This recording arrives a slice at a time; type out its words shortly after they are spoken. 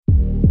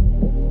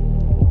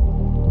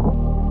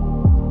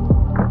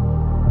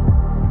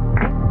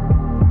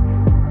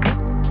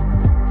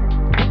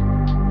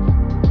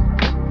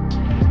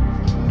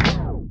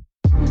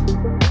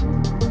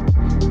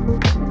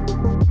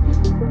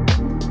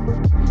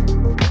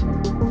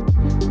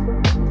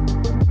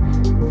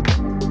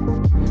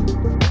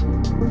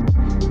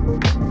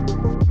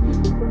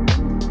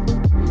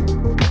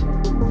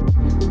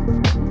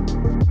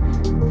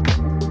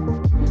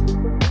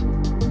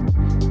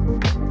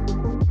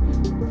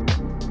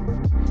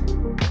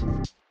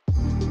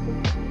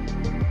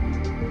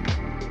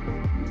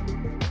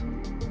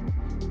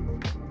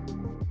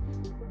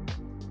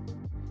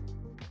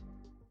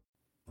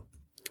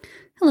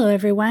Hello,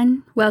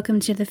 everyone. Welcome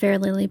to the Fair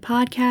Lily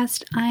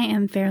podcast. I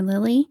am Fair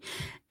Lily,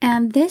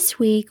 and this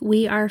week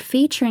we are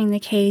featuring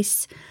the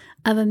case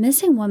of a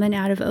missing woman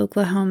out of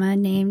Oklahoma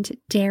named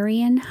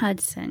Darian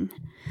Hudson.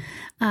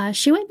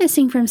 She went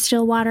missing from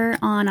Stillwater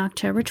on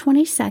October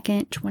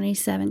 22nd,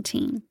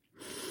 2017.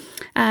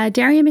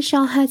 Darian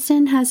Michelle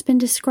Hudson has been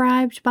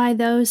described by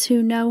those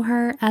who know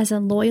her as a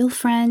loyal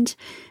friend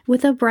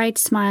with a bright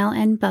smile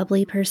and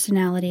bubbly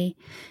personality.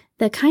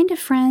 The kind of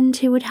friend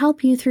who would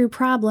help you through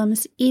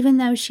problems even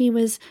though she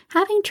was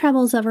having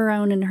troubles of her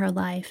own in her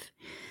life.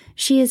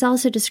 She is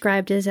also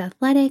described as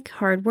athletic,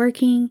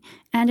 hardworking,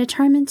 and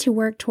determined to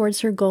work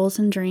towards her goals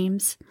and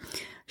dreams.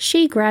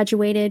 She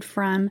graduated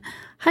from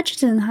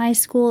Hutchinson High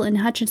School in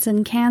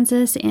Hutchinson,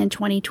 Kansas in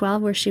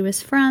 2012, where she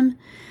was from.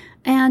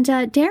 And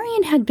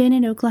Darian had been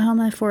in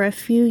Oklahoma for a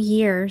few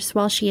years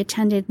while she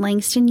attended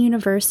Langston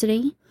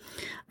University.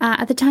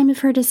 At the time of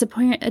her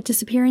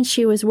disappearance,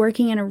 she was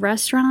working in a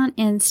restaurant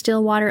in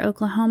Stillwater,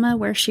 Oklahoma,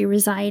 where she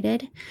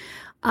resided.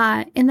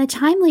 In the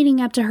time leading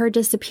up to her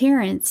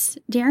disappearance,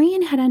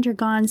 Darian had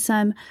undergone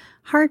some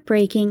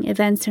heartbreaking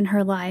events in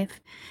her life.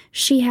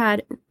 She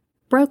had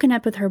broken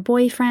up with her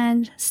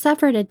boyfriend,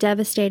 suffered a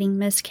devastating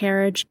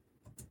miscarriage,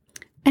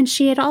 and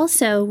she had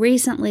also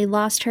recently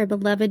lost her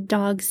beloved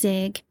dog,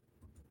 Zig.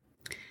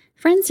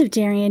 Friends of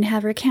Darian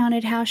have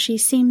recounted how she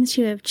seems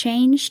to have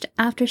changed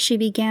after she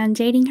began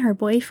dating her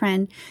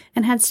boyfriend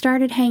and had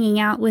started hanging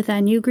out with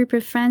a new group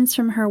of friends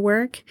from her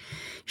work.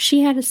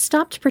 She had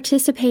stopped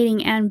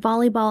participating in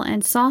volleyball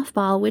and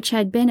softball, which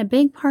had been a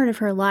big part of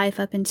her life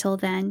up until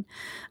then,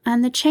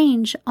 and the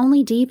change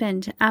only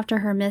deepened after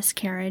her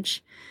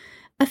miscarriage.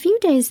 A few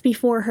days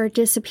before her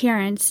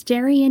disappearance,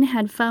 Darian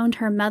had phoned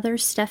her mother,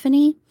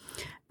 Stephanie,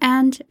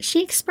 and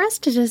she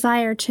expressed a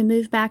desire to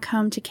move back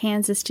home to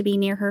Kansas to be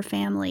near her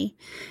family.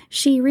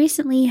 She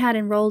recently had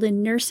enrolled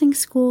in nursing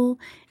school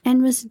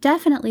and was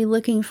definitely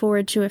looking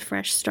forward to a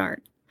fresh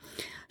start.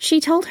 She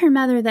told her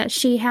mother that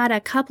she had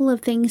a couple of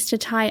things to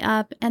tie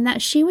up and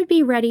that she would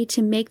be ready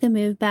to make the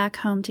move back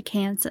home to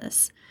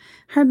Kansas.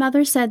 Her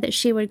mother said that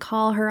she would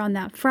call her on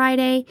that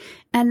Friday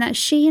and that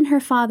she and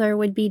her father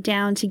would be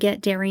down to get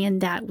Darian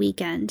that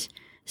weekend.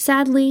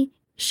 Sadly,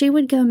 she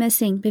would go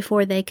missing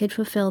before they could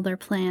fulfill their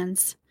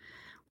plans.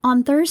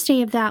 On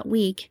Thursday of that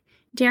week,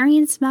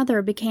 Darian's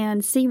mother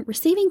began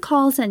receiving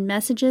calls and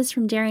messages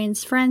from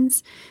Darian's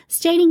friends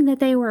stating that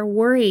they were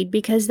worried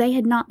because they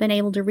had not been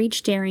able to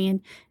reach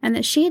Darian and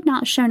that she had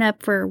not shown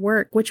up for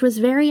work, which was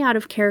very out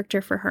of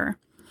character for her.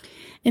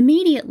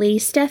 Immediately,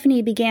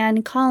 Stephanie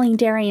began calling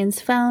Darian's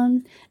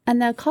phone,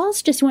 and the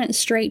calls just went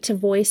straight to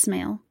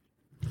voicemail.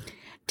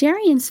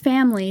 Darian's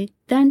family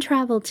then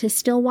traveled to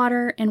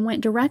Stillwater and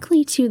went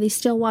directly to the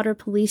Stillwater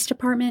Police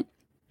Department.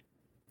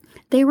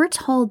 They were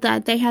told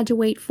that they had to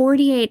wait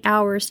 48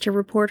 hours to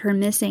report her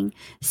missing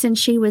since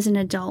she was an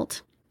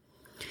adult.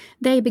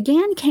 They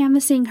began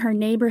canvassing her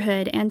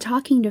neighborhood and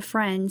talking to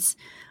friends.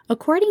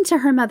 According to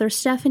her mother,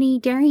 Stephanie,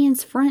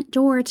 Darian's front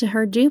door to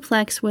her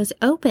duplex was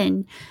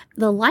open,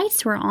 the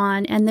lights were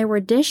on, and there were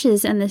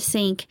dishes in the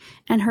sink,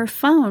 and her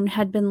phone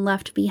had been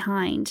left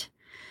behind.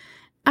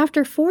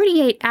 After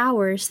 48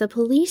 hours, the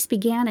police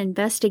began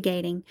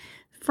investigating.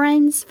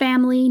 Friends,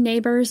 family,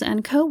 neighbors,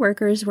 and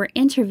co-workers were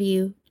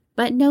interviewed,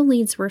 but no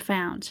leads were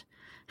found.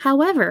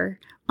 However,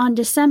 on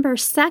December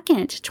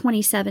 2nd,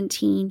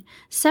 2017,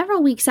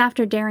 several weeks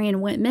after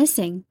Darian went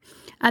missing,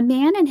 a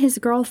man and his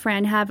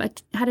girlfriend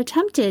had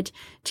attempted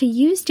to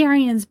use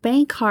Darian's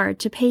bank card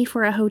to pay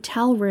for a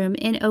hotel room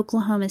in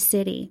Oklahoma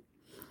City.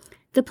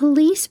 The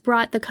police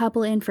brought the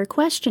couple in for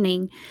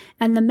questioning,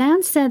 and the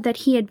man said that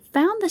he had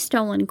found the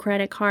stolen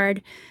credit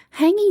card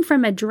hanging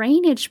from a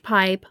drainage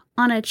pipe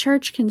on a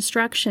church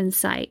construction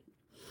site.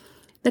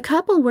 The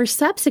couple were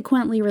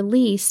subsequently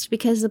released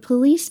because the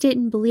police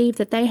didn't believe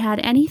that they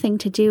had anything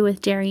to do with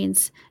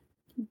Darian's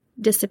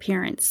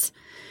disappearance.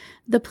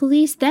 The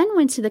police then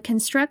went to the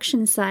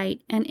construction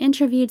site and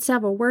interviewed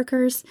several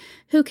workers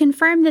who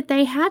confirmed that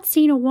they had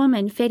seen a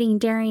woman fitting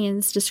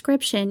Darian's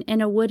description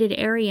in a wooded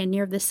area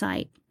near the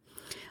site.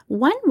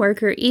 One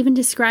worker even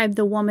described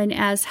the woman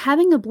as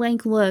having a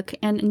blank look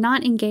and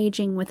not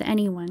engaging with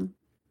anyone.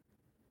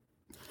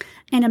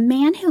 And a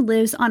man who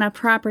lives on a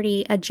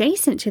property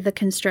adjacent to the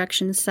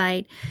construction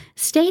site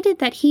stated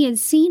that he had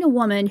seen a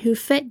woman who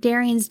fit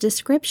Darian's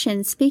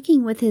description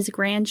speaking with his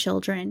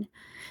grandchildren.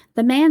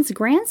 The man's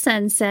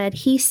grandson said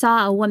he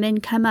saw a woman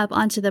come up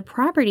onto the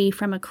property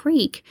from a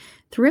creek,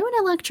 through an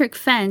electric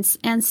fence,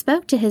 and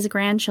spoke to his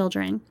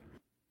grandchildren.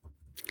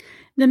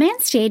 The man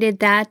stated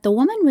that the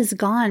woman was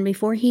gone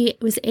before he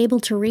was able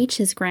to reach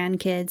his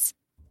grandkids.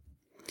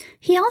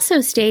 He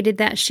also stated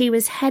that she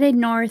was headed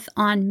north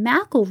on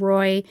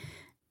McElroy,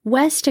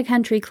 west to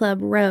Country Club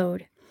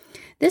Road.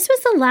 This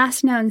was the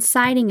last known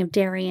sighting of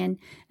Darian,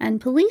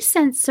 and police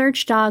sent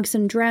search dogs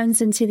and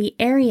drones into the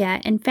area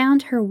and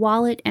found her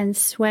wallet and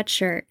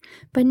sweatshirt,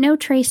 but no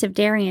trace of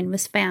Darian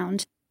was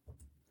found.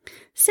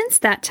 Since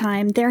that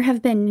time, there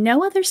have been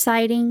no other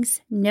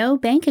sightings, no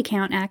bank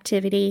account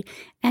activity,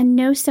 and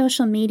no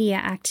social media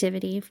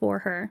activity for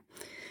her.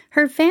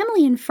 Her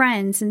family and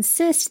friends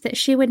insist that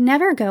she would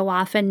never go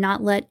off and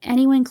not let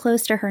anyone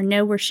close to her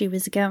know where she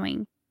was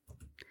going.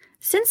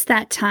 Since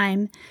that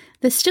time,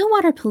 the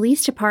Stillwater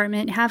Police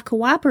Department have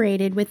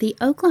cooperated with the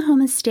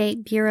Oklahoma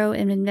State Bureau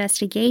of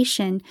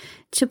Investigation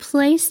to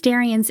place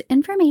Darian's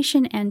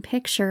information and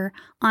picture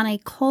on a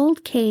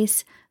cold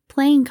case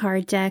playing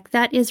card deck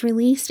that is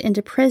released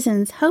into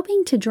prisons,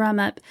 hoping to drum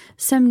up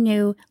some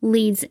new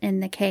leads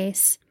in the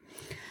case.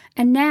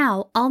 And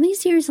now, all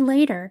these years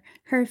later,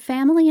 her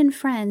family and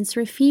friends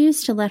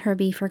refuse to let her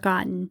be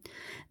forgotten.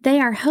 They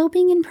are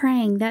hoping and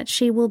praying that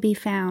she will be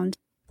found.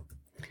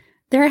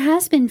 There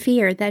has been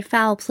fear that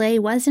foul play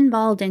was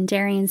involved in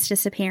Darian's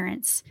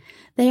disappearance.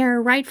 They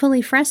are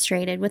rightfully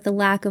frustrated with the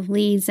lack of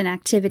leads and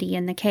activity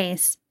in the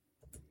case.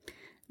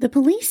 The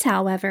police,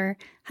 however,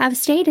 have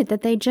stated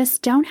that they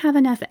just don't have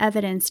enough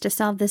evidence to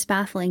solve this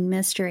baffling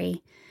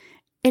mystery.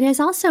 It has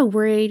also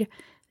worried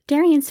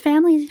Darian's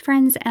family,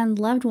 friends, and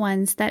loved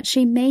ones that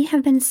she may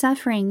have been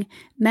suffering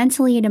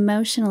mentally and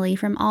emotionally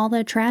from all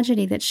the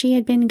tragedy that she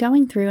had been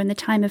going through in the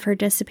time of her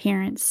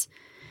disappearance.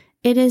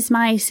 It is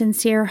my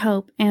sincere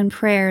hope and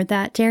prayer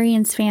that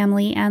Darian's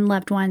family and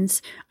loved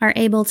ones are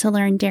able to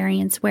learn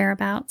Darian's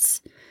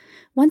whereabouts.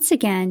 Once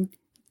again,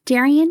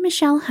 Darian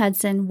Michelle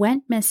Hudson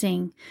went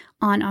missing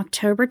on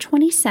October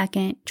 22,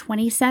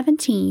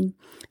 2017,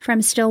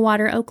 from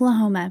Stillwater,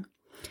 Oklahoma.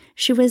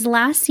 She was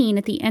last seen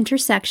at the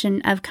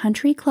intersection of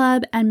Country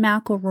Club and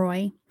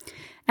McElroy.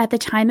 At the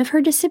time of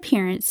her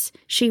disappearance,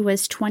 she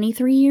was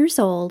 23 years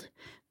old,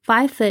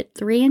 5 foot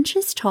 3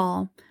 inches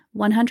tall,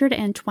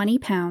 120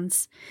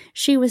 pounds.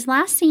 She was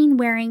last seen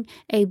wearing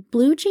a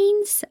blue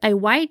jeans, a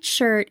white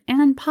shirt,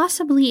 and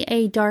possibly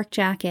a dark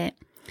jacket.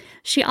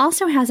 She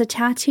also has a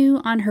tattoo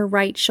on her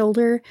right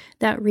shoulder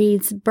that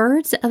reads,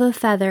 "Birds of a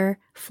feather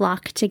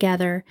flock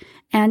together,"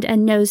 and a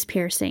nose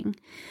piercing.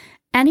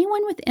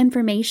 Anyone with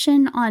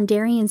information on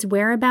Darian's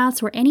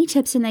whereabouts or any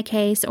tips in the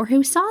case, or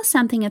who saw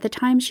something at the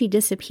time she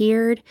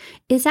disappeared,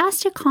 is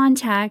asked to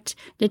contact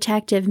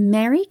Detective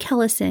Mary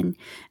Kellison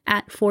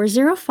at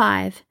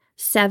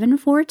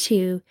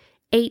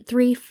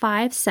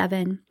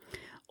 405-742-8357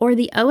 or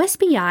the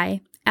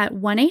OSBI at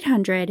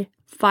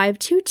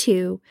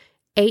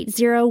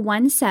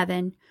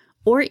 1-800-522-8017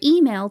 or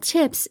email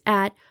tips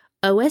at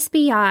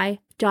osbi.ok.gov.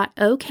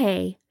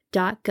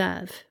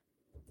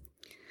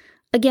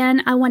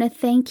 Again, I want to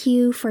thank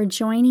you for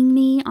joining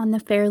me on the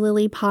Fair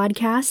Lily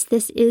podcast.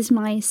 This is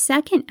my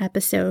second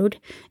episode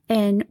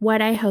in what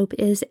I hope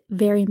is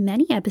very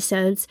many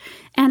episodes,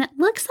 and it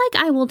looks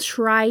like I will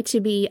try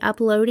to be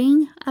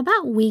uploading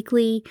about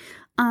weekly,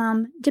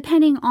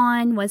 depending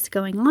on what's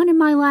going on in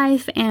my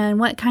life and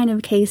what kind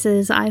of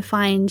cases I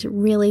find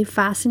really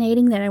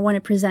fascinating that I want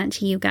to present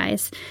to you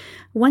guys.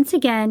 Once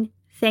again,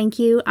 thank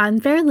you. I'm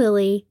Fair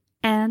Lily,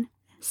 and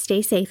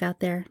stay safe out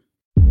there.